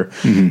bartender.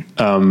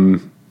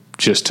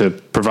 Just to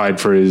provide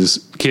for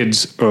his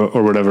kids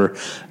or whatever.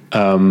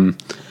 And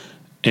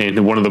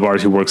one of the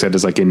bars he works at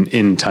is like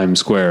in Times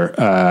Square.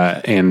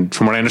 And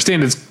from what I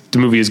understand, the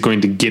movie is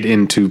going to get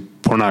into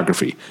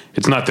pornography.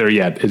 It's not there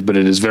yet, but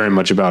it is very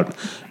much about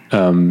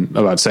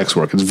sex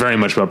work. It's very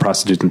much about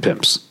prostitutes and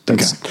pimps.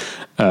 That's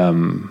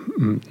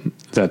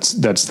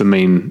the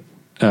main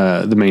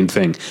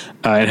thing.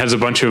 It has a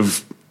bunch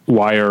of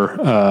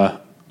Wire,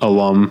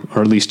 alum,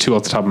 or at least 2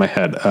 off the top of my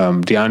head.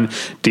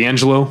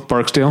 D'Angelo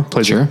Barksdale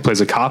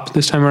plays a cop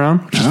this time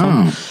around, which is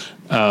fun.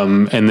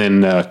 And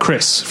then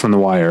Chris from The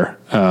Wire,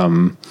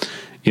 the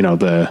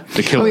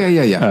killer. Oh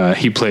yeah.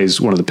 He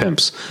plays one of the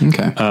pimps.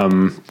 Okay.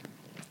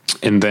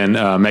 And then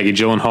Maggie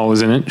Gyllenhaal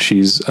is in it.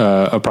 She's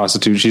a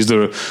prostitute. She's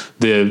the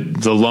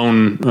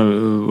lone,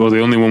 the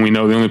only one we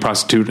know, the only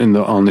prostitute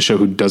on the show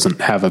who doesn't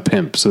have a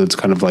pimp. So it's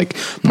kind of like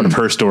part of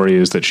her story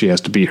is that she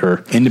has to be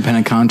her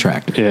independent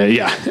contract.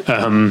 Yeah.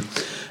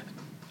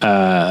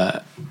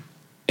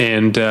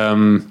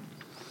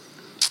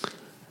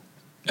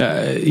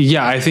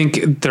 I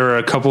think there are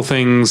a couple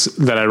things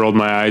that I rolled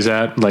my eyes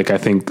at. Like, I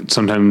think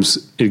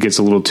sometimes it gets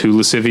a little too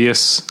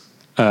lascivious.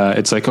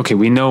 It's like, okay,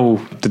 we know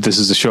that this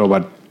is a show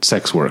about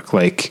sex work.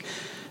 Like,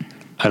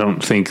 I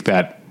don't think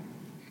that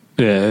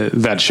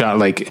shot,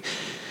 like,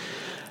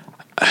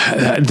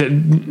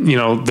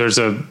 there's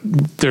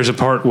a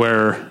part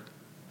where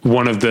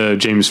one of the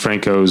James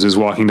Francos is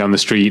walking down the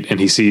street and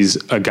he sees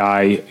a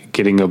guy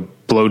getting a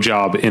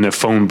blowjob in a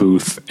phone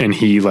booth, and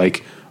he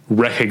like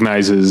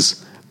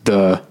recognizes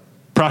the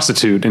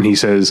prostitute and he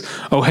says,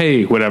 "Oh,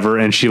 hey, whatever."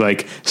 And she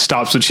like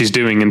stops what she's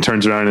doing and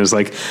turns around and is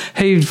like,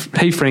 Hey,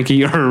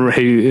 Frankie, or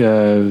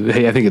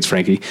hey, I think it's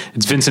Frankie.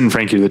 It's Vincent and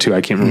Frankie are the 2. I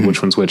can't remember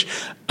which one's which.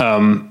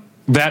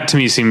 That to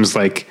me seems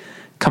like,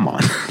 come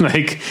on,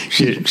 like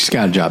she's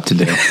got a job to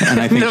do. And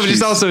I think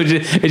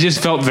it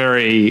just felt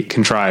very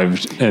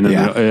contrived and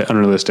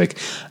unrealistic.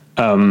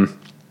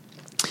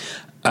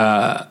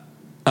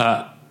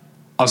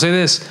 I'll say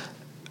this: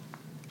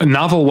 a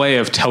novel way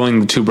of telling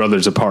the 2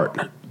 brothers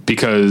apart,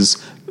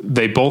 because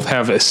they both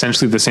have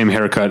essentially the same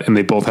haircut and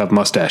they both have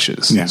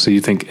mustaches. Yeah. So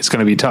you think it's going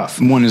to be tough.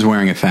 One is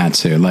wearing a fat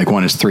suit, like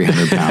one is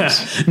 300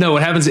 pounds. No,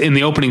 what happens in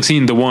the opening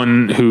scene, the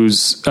one who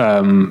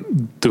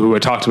I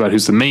talked about,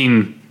 who's the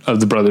main of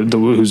the brother,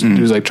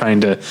 who's like trying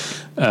to,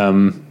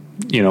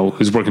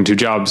 who's working 2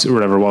 jobs or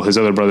whatever, while his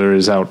other brother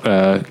is out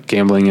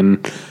gambling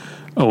and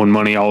owing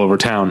money all over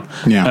town.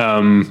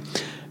 Yeah.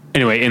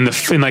 Anyway, in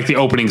the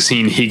opening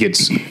scene, he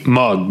gets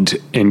mugged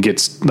and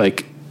gets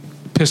like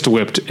pistol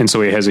whipped, and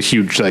so he has a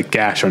huge like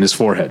gash on his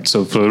forehead.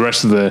 So for the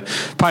rest of the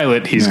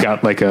pilot, he's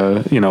got like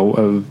a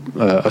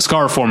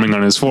scar forming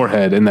on his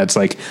forehead, and that's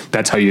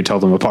how you tell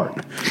them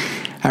apart.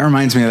 That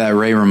reminds me of that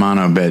Ray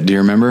Romano bit. Do you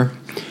remember?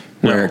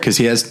 Where, because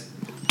he has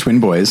twin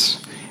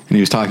boys, and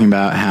he was talking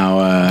about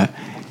how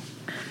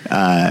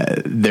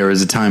there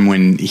was a time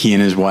when he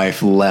and his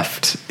wife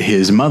left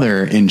his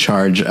mother in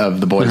charge of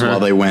the boys while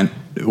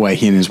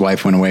he and his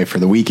wife went away for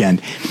the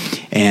weekend.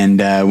 And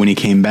when he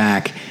came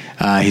back,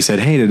 he said,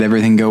 "Hey, did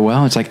everything go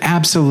well?" It's like,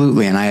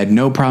 absolutely. And I had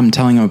no problem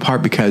telling him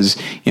apart because,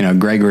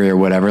 Gregory or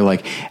whatever,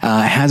 like,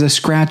 has a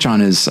scratch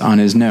on his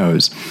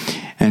nose.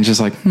 And it's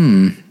just like,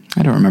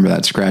 I don't remember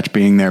that scratch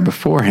being there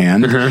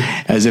beforehand,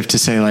 as if to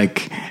say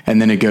like,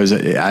 and then it goes,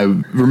 I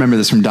remember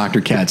this from Dr.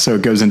 Katz. So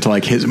it goes into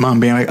like his mom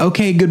being like,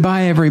 okay,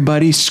 goodbye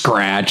everybody,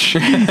 scratch.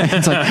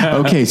 It's like,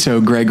 okay,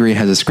 so Gregory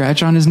has a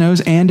scratch on his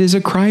nose and is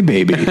a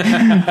crybaby.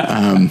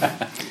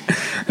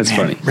 That's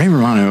funny. Ray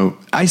Romano,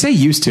 I say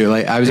used to,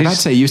 like I was about to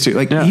say used to,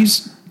 like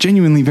he's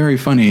genuinely very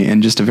funny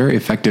and just a very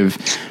effective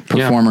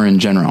performer in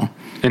general.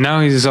 And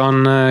now he's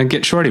on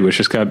Get Shorty, which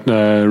just got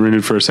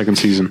renewed for a second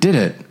season. Did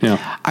it?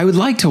 Yeah. I would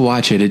like to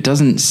watch it. It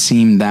doesn't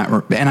seem that,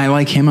 and I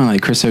like him. I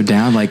like Chris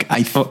O'Dowd. Like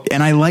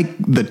and I like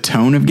the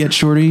tone of Get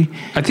Shorty.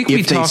 I think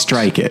if they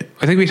strike it.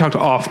 I think we talked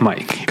off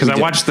mic because I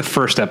watched the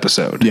first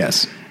episode.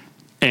 Yes.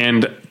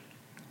 And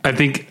I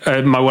think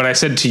what I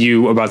said to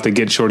you about the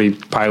Get Shorty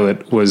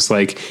pilot was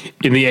like,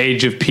 in the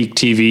age of peak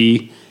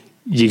TV,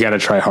 you got to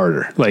try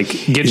harder. Like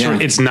Get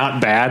Shorty, it's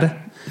not bad.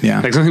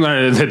 Yeah. Like something about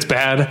it that's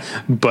bad,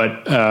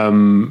 but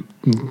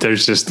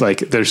there's just like,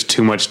 there's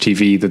too much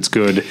TV that's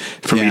good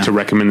for me to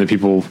recommend that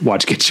people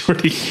watch Get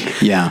Shorty.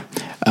 Yeah.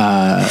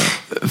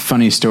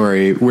 Funny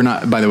story. We're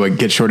not, by the way,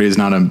 Get Shorty is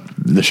not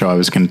the show I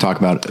was going to talk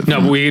about.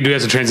 No, but we do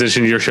have to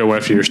transition to your show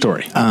after your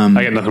story.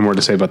 I got nothing more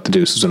to say about The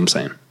Deuce is what I'm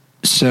saying.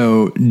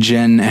 So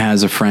Jen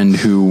has a friend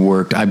who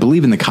worked, I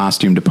believe, in the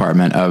costume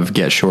department of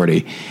Get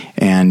Shorty.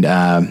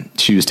 And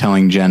she was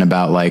telling Jen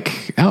about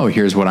like, oh,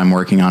 here's what I'm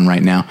working on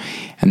right now.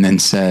 And then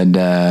said,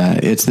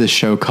 it's this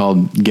show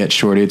called Get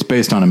Shorty. It's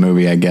based on a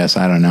movie, I guess.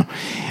 I don't know.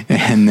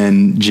 And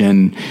then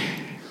Jen,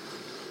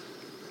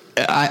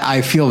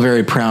 I feel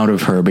very proud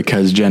of her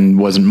because Jen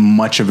wasn't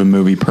much of a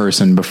movie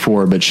person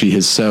before, but she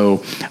has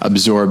so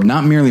absorbed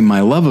not merely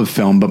my love of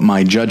film, but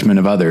my judgment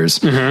of others.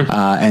 Mm-hmm.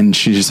 And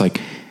she's just like,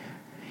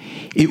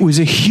 it was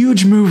a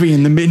huge movie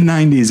in the mid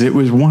 90s. It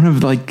was one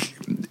of like,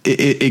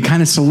 it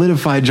kind of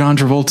solidified John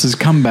Travolta's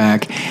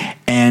comeback,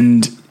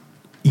 and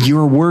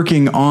you're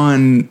working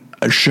on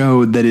a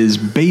show that is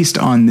based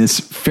on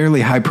this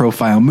fairly high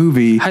profile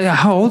movie.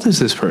 How old is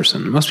this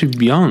person? Must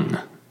be young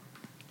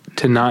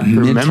to not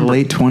remember. Mid to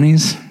late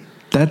 20s.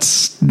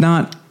 That's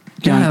not,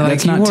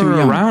 that's not too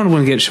young. Around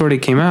when Get Shorty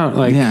came out.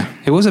 Like,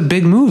 it was a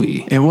big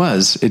movie. It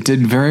was. It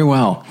did very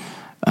well.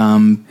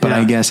 But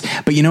I guess,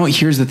 but you know what?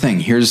 Here's the thing.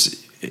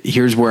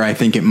 Here's where I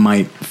think it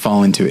might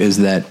fall into is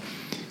that,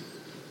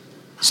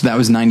 so that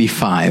was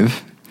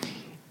 95.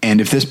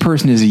 And if this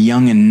person is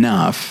young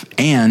enough,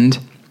 and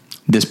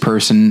this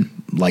person,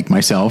 like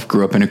myself,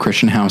 grew up in a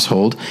Christian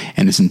household,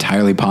 and it's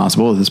entirely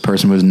possible that this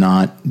person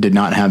did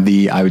not have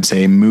the, I would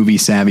say, movie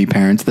savvy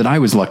parents that I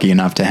was lucky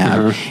enough to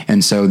have.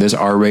 And so this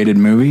R-rated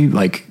movie,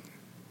 like,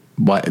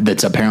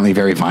 that's apparently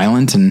very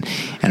violent, and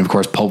of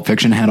course Pulp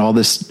Fiction had all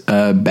this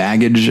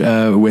baggage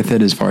with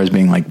it as far as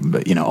being like,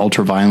 you know,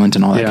 ultra violent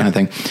and all that kind of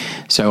thing.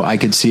 So I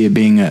could see it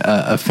being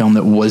a film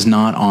that was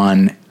not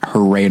on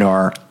her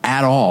radar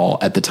at all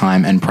at the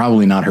time, and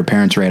probably not her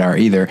parents' radar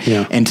either.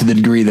 And to the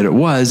degree that it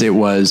was,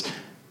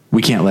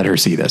 we can't let her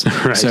see this.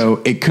 Right.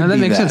 So it could be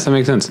makes sense. That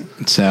makes sense.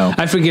 So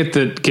I forget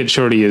that Get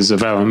Shorty is a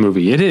violent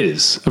movie. It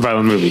is a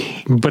violent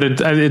movie, but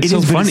it's so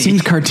funny. It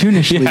seems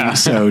cartoonishly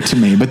so to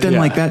me. But then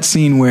like that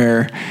scene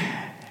where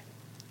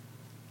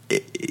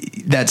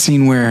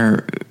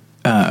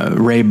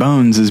Ray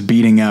Bones is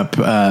beating up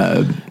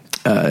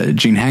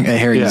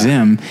Harry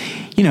Zim.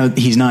 You know,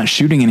 he's not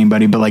shooting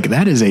anybody, but like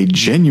that is a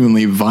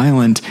genuinely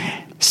violent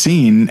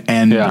scene,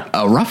 and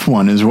a rough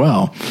one as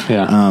well.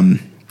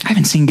 I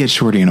haven't seen Get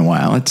Shorty in a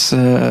while.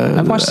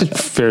 I've watched it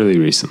fairly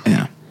recently.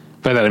 Yeah.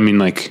 By that I mean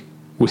like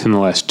within the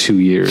last 2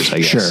 years, I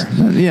guess.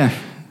 Sure. Yeah.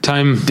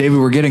 Time, David,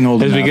 we're getting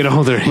older. As we get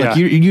older, Look,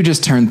 you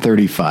just turned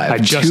 35. I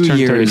just turned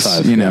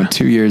 35. You know,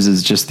 2 years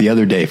is just the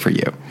other day for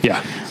you.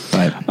 Yeah.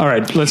 But all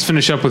right, let's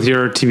finish up with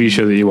your TV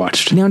show that you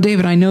watched. Now,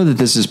 David, I know that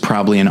this is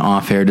probably an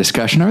off-air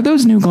discussion. Are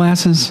those new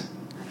glasses?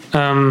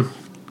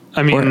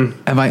 I mean, or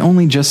have I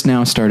only just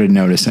now started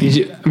noticing?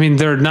 I mean,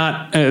 they're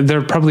not.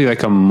 They're probably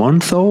like a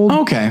month old.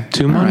 Okay,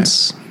 2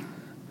 months. Right.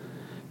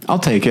 I'll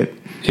take it.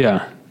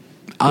 Yeah.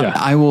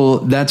 I will.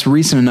 That's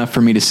recent enough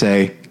for me to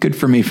say, good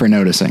for me for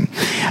noticing.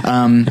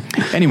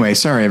 Anyway,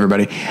 sorry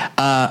everybody.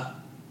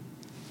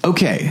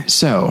 Okay,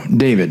 so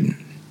David,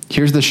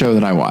 here's the show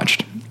that I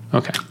watched.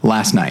 Okay,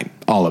 last night,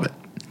 all of it.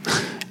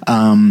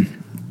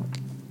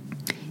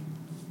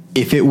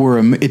 If it were,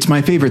 it's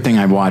my favorite thing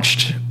I've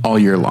watched all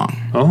year long.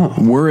 Oh,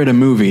 were it a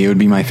movie, it would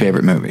be my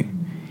favorite movie.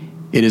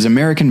 It is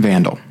American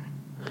Vandal.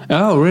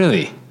 Oh,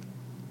 really?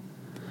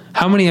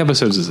 How many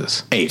episodes is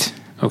this? 8.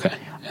 Okay.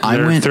 I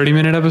went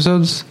 30-minute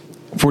episodes?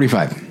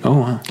 45. Oh,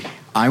 wow.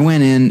 I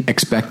went in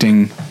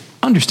expecting,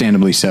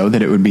 understandably so,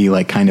 that it would be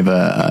like kind of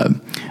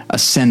a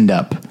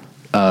send-up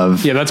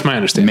of... Yeah, that's my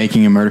understanding.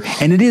 Making a murder.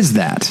 And it is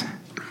that.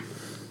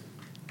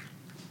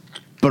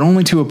 But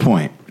only to a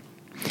point.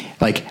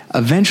 Like,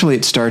 eventually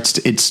it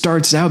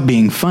starts out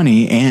being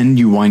funny, and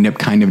you wind up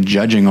kind of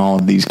judging all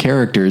of these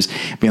characters,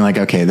 being like,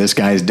 okay, this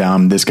guy's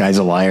dumb, this guy's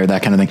a liar,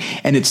 that kind of thing.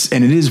 And it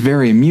is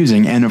very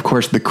amusing. And of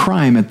course, the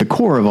crime at the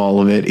core of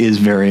all of it is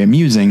very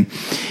amusing.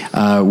 It's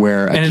a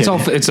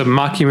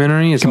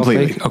mockumentary. It's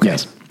completely all fake. Okay.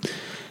 Yes.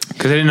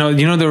 Because I didn't know.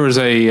 You know, there was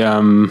a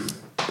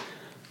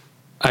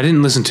I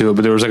didn't listen to it,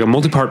 but there was like a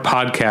multi-part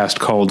podcast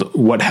called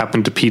What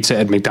Happened to Pizza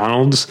at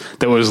McDonald's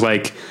that was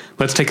like,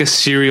 let's take a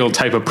serial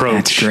type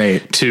approach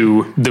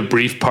to the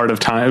brief part of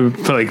time,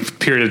 like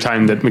period of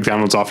time that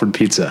McDonald's offered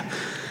pizza.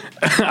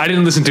 I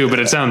didn't listen to it, but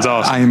it sounds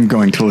awesome. I am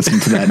going to listen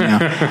to that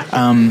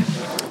now.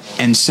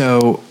 And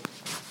so,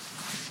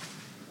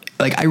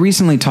 like, I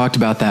recently talked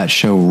about that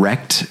show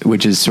Wrecked,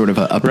 which is sort of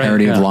a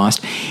parody of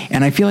Lost.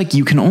 And I feel like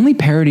you can only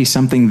parody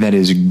something that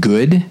is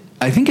good.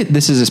 I think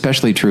this is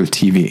especially true with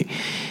TV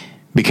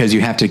because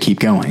you have to keep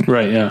going.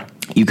 Right, yeah.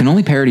 You can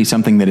only parody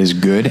something that is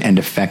good and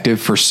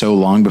effective for so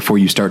long before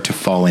you start to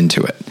fall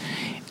into it.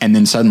 And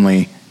then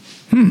suddenly,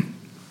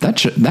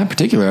 that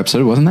particular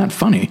episode wasn't that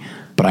funny,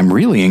 but I'm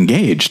really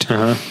engaged.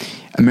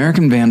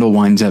 American Vandal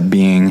winds up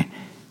being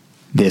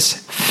this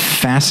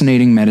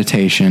fascinating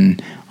meditation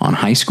on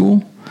high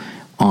school,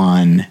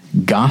 on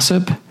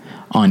gossip,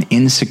 on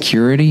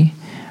insecurity,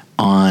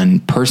 on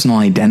personal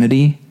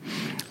identity.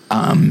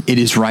 It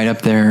is right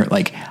up there.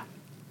 Like,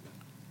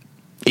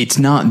 it's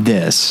not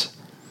this,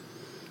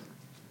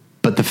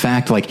 but the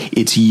fact, like,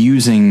 it's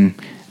using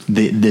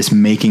this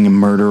making a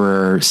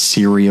murderer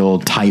serial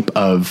type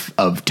of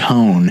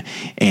tone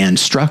and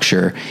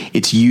structure.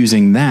 It's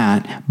using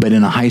that, but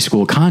in a high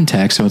school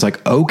context. So it's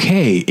like,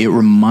 okay, it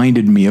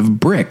reminded me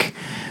of Brick,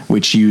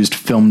 which used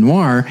film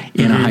noir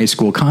in a high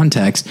school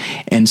context.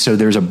 And so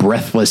there's a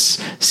breathless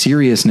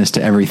seriousness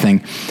to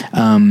everything.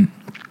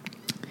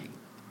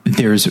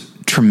 There's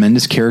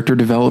tremendous character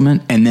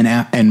development. And then,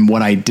 and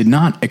what I did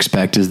not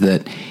expect is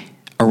that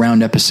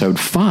around episode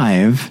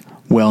 5,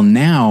 well,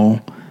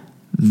 now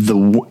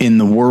in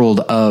the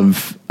world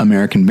of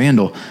American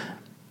Vandal,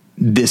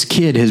 this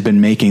kid has been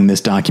making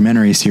this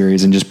documentary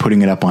series and just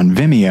putting it up on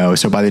Vimeo.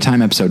 So by the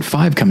time episode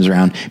 5 comes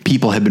around,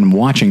 people have been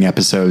watching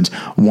episodes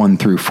 1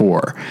 through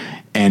 4.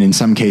 And in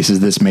some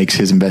cases, this makes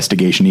his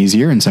investigation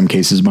easier. In some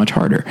cases, much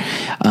harder.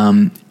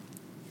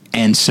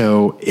 And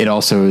so it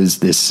also is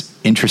this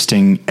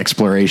interesting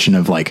exploration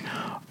of like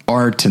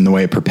art and the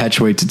way it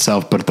perpetuates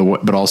itself,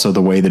 but also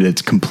the way that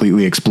it's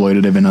completely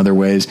exploitative in other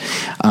ways.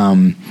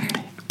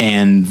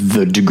 And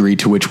the degree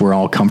to which we're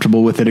all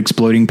comfortable with it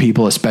exploiting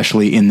people,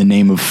 especially in the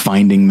name of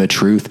finding the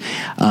truth.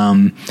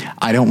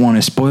 I don't want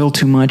to spoil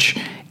too much.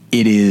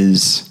 It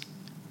is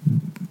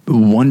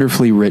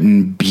wonderfully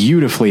written,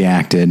 beautifully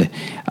acted,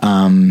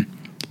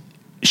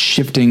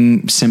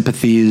 shifting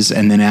sympathies.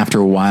 And then after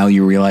a while,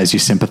 you realize you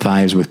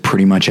sympathize with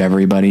pretty much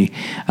everybody,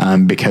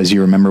 because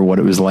you remember what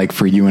it was like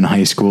for you in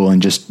high school,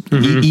 and just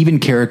even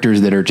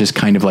characters that are just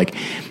kind of like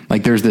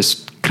there's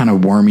this kind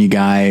of wormy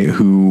guy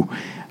who,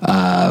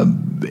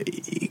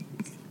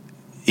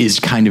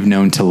 is kind of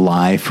known to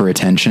lie for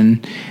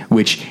attention,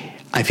 which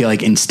I feel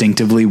like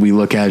instinctively we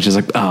look at it just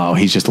like, oh,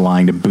 he's just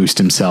lying to boost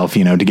himself,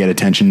 to get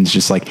attention. It's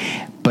just like,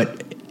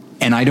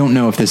 and I don't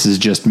know if this is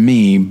just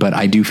me, but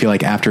I do feel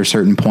like after a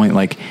certain point,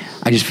 like,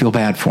 I just feel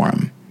bad for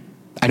him.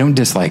 I don't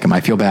dislike him. I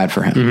feel bad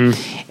for him.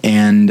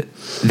 And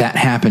that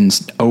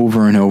happens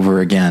over and over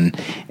again.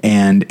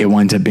 And it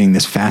winds up being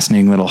this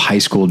fascinating little high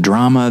school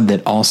drama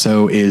that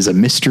also is a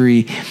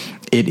mystery.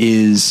 It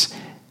is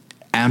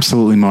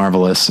absolutely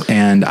marvelous.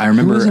 And I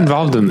remember, who was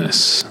involved in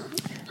this?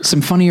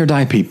 Some Funny or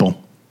Die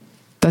people.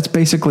 That's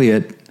basically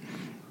it.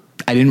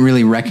 I didn't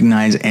really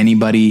recognize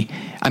anybody.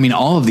 I mean,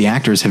 all of the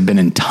actors have been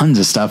in tons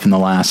of stuff in the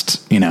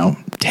last,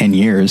 10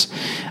 years.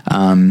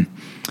 And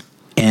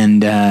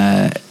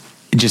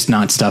just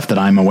not stuff that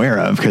I'm aware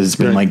of, because it's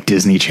been like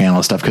Disney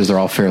Channel stuff, because they're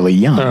all fairly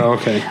young. Oh,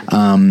 okay.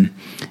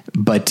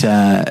 But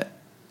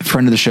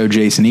friend of the show,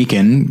 Jason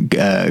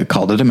Eakin,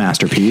 called it a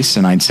masterpiece,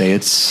 and I'd say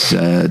it's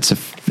a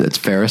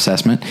fair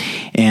assessment.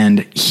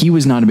 And he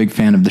was not a big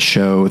fan of the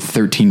show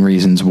 13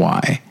 Reasons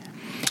Why.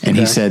 And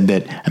he said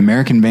that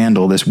American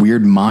Vandal, this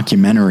weird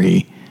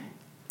mockumentary,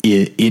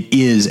 it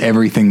is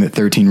everything that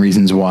 13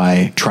 Reasons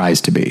Why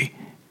tries to be.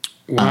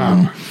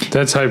 Wow.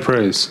 That's high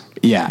praise.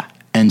 Yeah.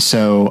 And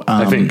so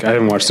I think I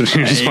haven't watched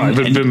 13 Reasons Why,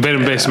 but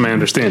based on my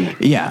understanding.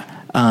 Yeah.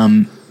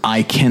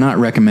 I cannot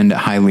recommend it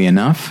highly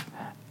enough.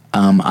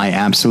 I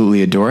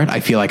absolutely adore it. I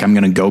feel like I'm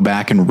going to go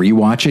back and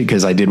rewatch it,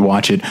 because I did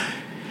watch it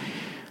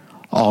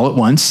all at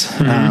once,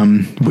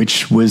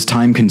 which was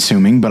time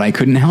consuming, but I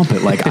couldn't help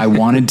it. Like, I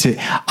wanted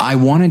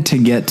to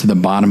get to the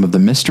bottom of the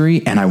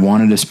mystery, and I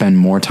wanted to spend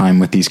more time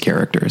with these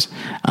characters.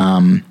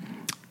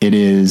 It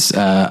is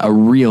a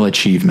real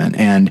achievement,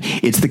 and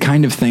it's the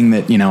kind of thing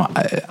that,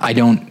 I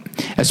don't,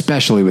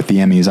 especially with the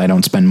Emmys, I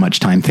don't spend much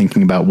time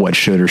thinking about what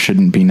should or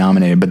shouldn't be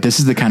nominated, but this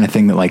is the kind of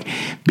thing that, like,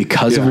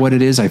 because of what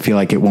it is, I feel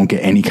like it won't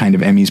get any kind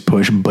of Emmys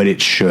push, but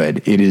it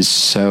should. It is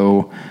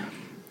so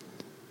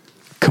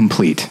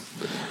complete.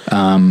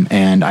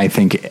 And I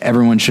think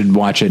everyone should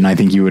watch it, and I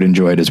think you would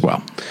enjoy it as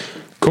well.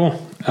 Cool.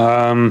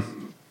 Buy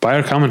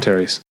our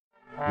commentaries.